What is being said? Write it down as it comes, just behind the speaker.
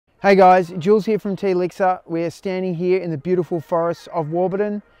Hey guys, Jules here from Teelixir. We're standing here in the beautiful forests of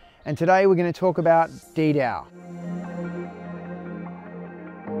Warburton, and today we're going to talk about daodi.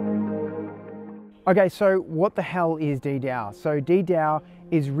 Okay, so what the hell is daodi? So daodi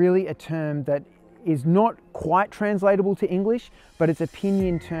is really a term that is not quite translatable to English, but it's a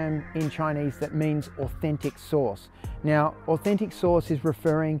pinyin term in Chinese that means authentic source. Now, authentic source is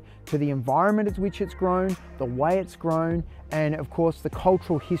referring to the environment at which it's grown, the way it's grown, and of course the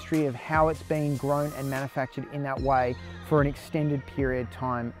cultural history of how it's been grown and manufactured in that way for an extended period of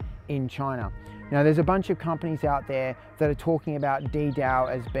time in China. Now, there's a bunch of companies out there that are talking about daodi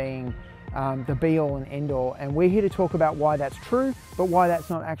as being the be all and end all, and we're here to talk about why that's true, but why that's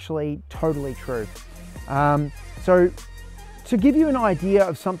not actually totally true. So to give you an idea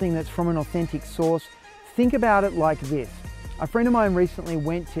of something that's from an authentic source, think about it like this. A friend of mine recently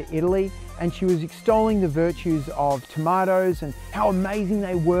went to Italy and she was extolling the virtues of tomatoes and how amazing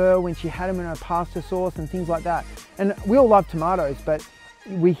they were when she had them in her pasta sauce and things like that. And we all love tomatoes, but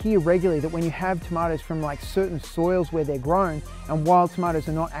we hear regularly that when you have tomatoes from like certain soils where they're grown, and wild tomatoes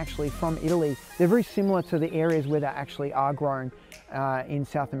are not actually from Italy, they're very similar to the areas where they actually are grown in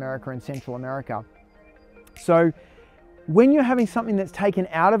South America and Central America. So when you're having something that's taken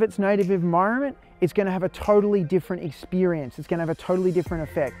out of its native environment, it's going to have a totally different experience. It's going to have a totally different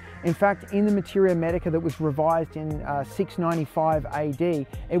effect. In fact, in the Materia Medica that was revised in 695 AD,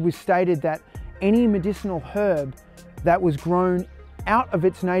 it was stated that any medicinal herb that was grown out of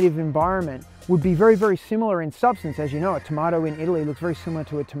its native environment would be very, very similar in substance. As you know, a tomato in Italy looks very similar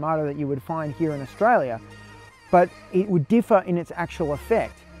to a tomato that you would find here in Australia, but it would differ in its actual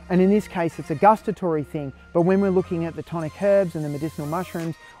effect. And in this case, it's a gustatory thing. But when we're looking at the tonic herbs and the medicinal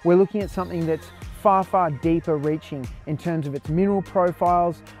mushrooms, we're looking at something that's far, far deeper reaching in terms of its mineral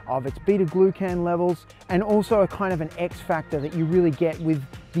profiles, of its beta-glucan levels, and also a kind of an X factor that you really get with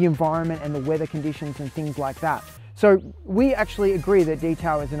the environment and the weather conditions and things like that. So we actually agree that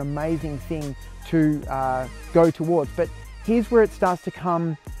daodi is an amazing thing to go towards, but here's where it starts to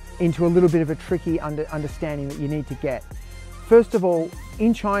come into a little bit of a tricky understanding that you need to get. First of all,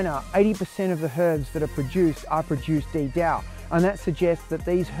 in China, 80% of the herbs that are produced daodi, and that suggests that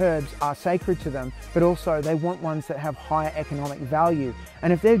these herbs are sacred to them, but also they want ones that have higher economic value.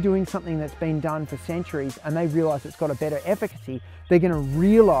 And if they're doing something that's been done for centuries and they realize it's got a better efficacy, they're going to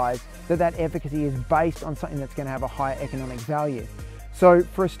realize that that efficacy is based on something that's going to have a higher economic value. So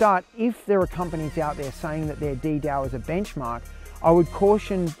for a start, if there are companies out there saying that their daodi is a benchmark, I would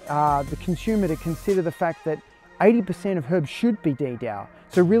caution the consumer to consider the fact that 80% of herbs should be daodi.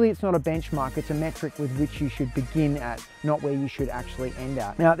 So really it's not a benchmark, it's a metric with which you should begin at, not where you should actually end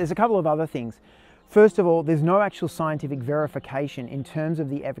at. Now there's a couple of other things. First of all, there's no actual scientific verification in terms of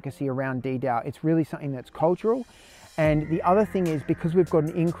the efficacy around daodi. It's really something that's cultural. And the other thing is, because we've got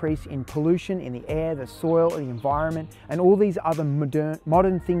an increase in pollution in the air, the soil, the environment, and all these other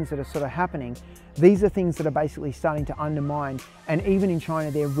modern things that are sort of happening, these are things that are basically starting to undermine, and even in China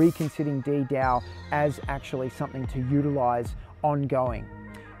they're reconsidering daodi as actually something to utilize ongoing.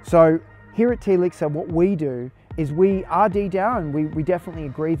 So here at Teelixir, what we do is we are daodi, and we definitely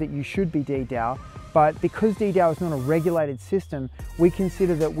agree that you should be daodi, but because daodi is not a regulated system, we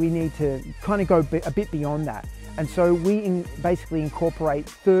consider that we need to kind of go a bit beyond that. And so we basically incorporate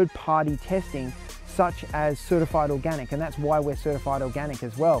third-party testing such as certified organic, and that's why we're certified organic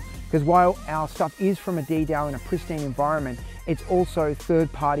as well. Because while our stuff is from a daodi in a pristine environment, it's also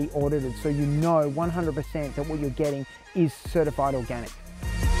third-party audited, so you know 100% that what you're getting is certified organic.